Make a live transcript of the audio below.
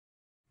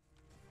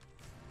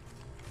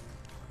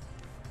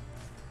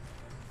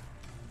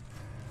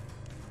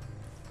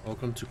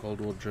Welcome to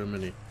Cold War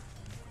Germany.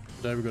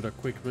 Today we got a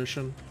quick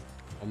mission.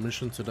 Our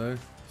mission today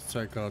is to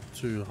take out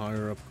 2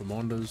 higher up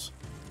commanders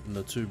in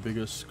the 2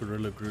 biggest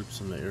guerrilla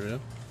groups in the area.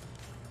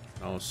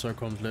 Our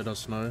SOCOMs let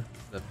us know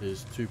that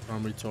there's 2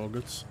 primary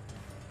targets.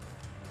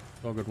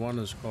 Target 1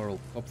 is Karl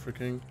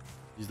Kopfriking.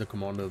 He's the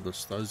commander of the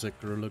Stozek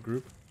guerrilla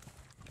group.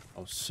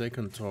 Our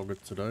second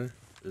target today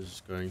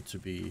is going to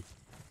be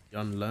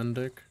Jan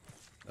Landek.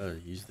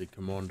 He's the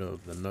commander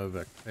of the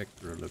Novak Pek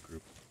guerrilla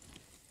group.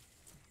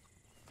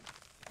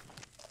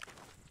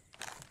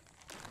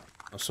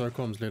 Our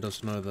SOCOMs let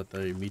us know that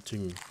they're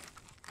meeting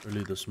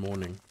early this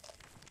morning,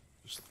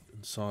 just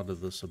inside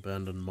of this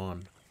abandoned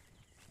mine.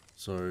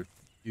 So,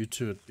 due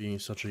to it being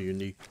such a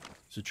unique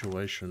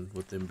situation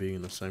with them being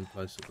in the same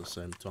place at the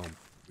same time,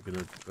 we're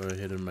going to go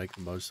ahead and make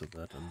the most of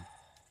that and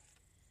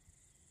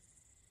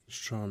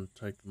just try and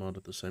take them out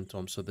at the same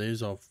time. So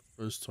there's our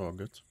first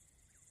target.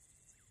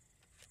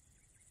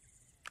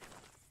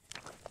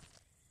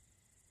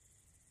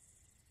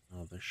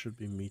 Now they should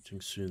be meeting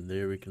soon.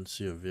 There we can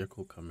see a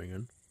vehicle coming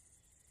in.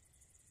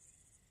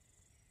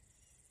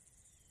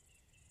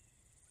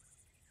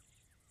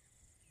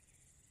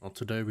 Now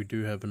today we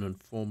do have an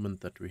informant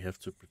that we have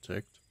to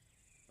protect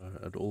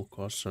at all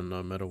costs, and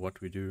no matter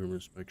what we do, we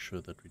must make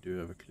sure that we do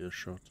have a clear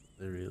shot.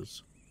 There he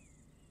is.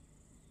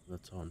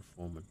 That's our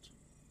informant.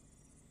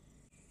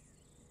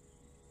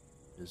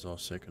 Here's our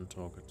second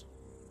target.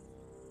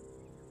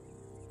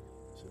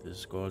 So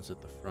there's guards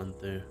at the front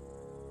there.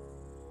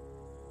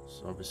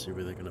 It's obviously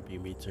where they're going to be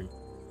meeting.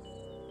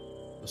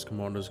 This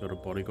commander's got a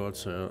bodyguard,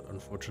 so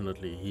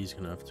unfortunately he's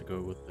going to have to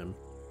go with them.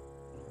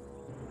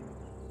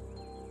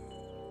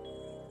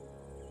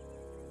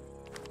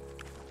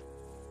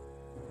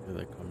 Here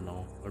they come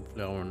now.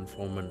 Hopefully our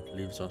informant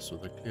leaves us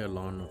with a clear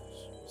line of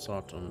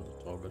sight on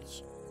the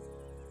targets.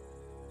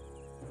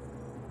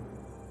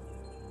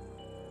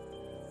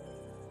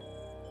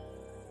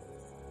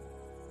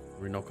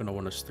 We're not going to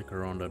want to stick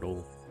around at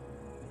all.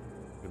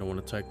 We're going to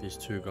want to take these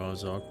 2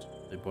 guys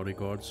out, their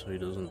bodyguards, so he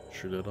doesn't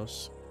shoot at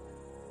us.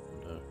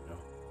 And yeah,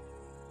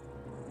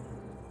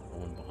 no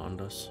one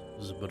behind us.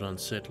 This is a bit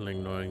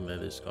unsettling knowing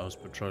that there's guys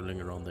patrolling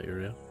around the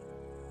area.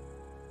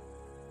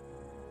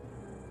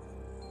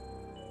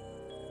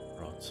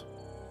 Right.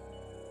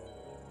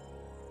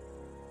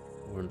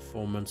 Our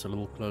informant's a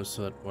little close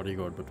to that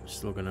bodyguard, but we're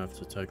still going to have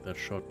to take that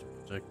shot to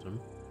protect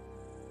him.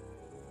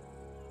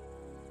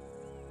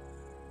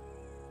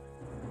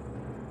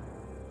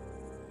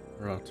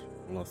 Right,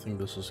 well I think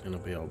this is going to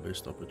be our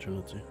best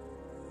opportunity.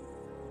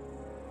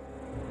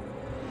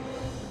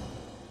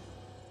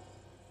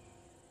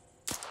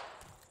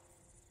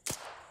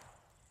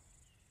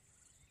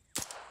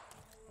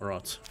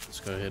 Alright, let's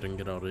go ahead and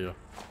get out of here.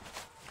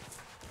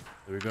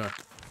 There we go.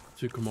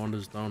 2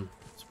 commanders down.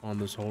 Let's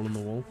find this hole in the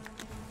wall.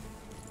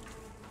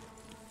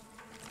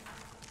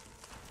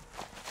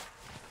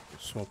 We'll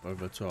swap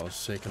over to our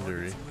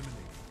secondary.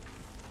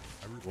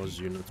 Was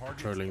units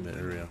patrolling the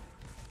area.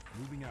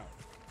 Moving out.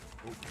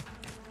 Oh.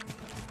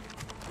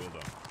 Well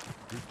done.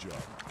 Good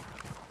job.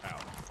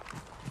 Out.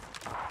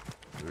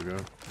 There we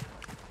go.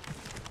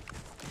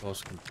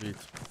 Task complete.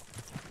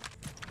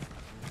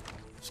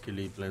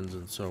 Skilly blends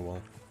in so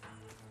well.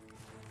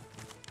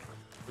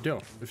 But yeah,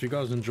 if you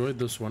guys enjoyed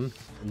this one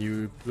and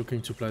you're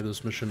looking to play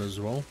this mission as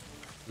well,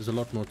 there's a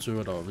lot more to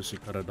it. I obviously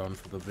cut it down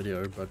for the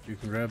video, but you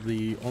can grab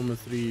the Arma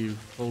 3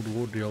 Cold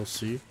War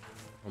DLC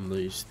from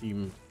the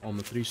Steam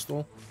Arma 3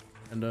 store.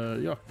 And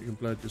yeah, you can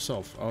play it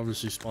yourself. I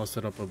obviously spiced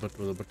it up a bit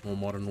with a bit more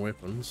modern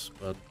weapons,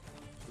 but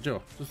yeah,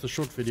 just a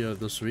short video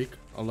this week.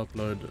 I'll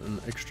upload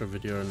an extra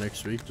video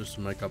next week just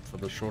to make up for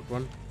the short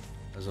one,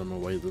 as I'm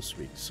away this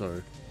week.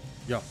 So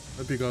yeah,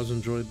 hope you guys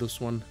enjoyed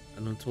this one,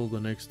 and until the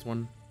next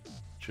one,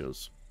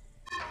 cheers.